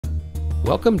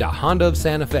Welcome to Honda of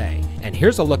Santa Fe, and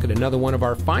here's a look at another one of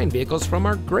our fine vehicles from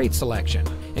our great selection.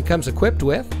 It comes equipped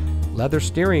with leather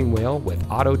steering wheel with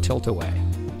auto tilt-away,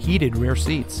 heated rear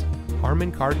seats,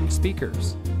 Harman Kardon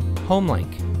speakers,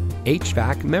 HomeLink,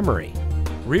 HVAC memory,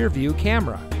 rear view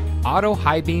camera, auto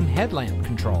high beam headlamp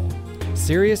control,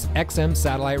 Sirius XM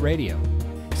satellite radio,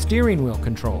 steering wheel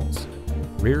controls,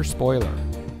 rear spoiler,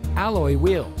 alloy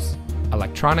wheels,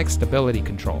 electronic stability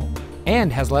control,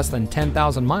 and has less than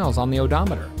 10,000 miles on the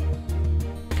odometer.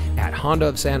 At Honda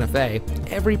of Santa Fe,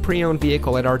 every pre-owned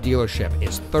vehicle at our dealership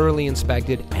is thoroughly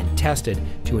inspected and tested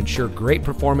to ensure great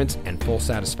performance and full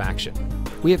satisfaction.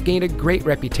 We have gained a great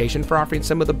reputation for offering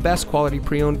some of the best quality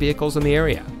pre-owned vehicles in the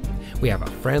area. We have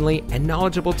a friendly and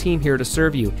knowledgeable team here to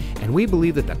serve you, and we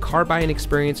believe that the car buying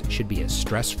experience should be as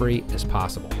stress-free as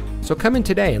possible. So come in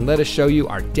today and let us show you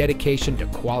our dedication to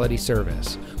quality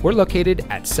service. We're located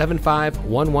at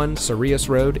 7511 Cerrillos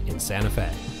Road in Santa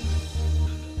Fe.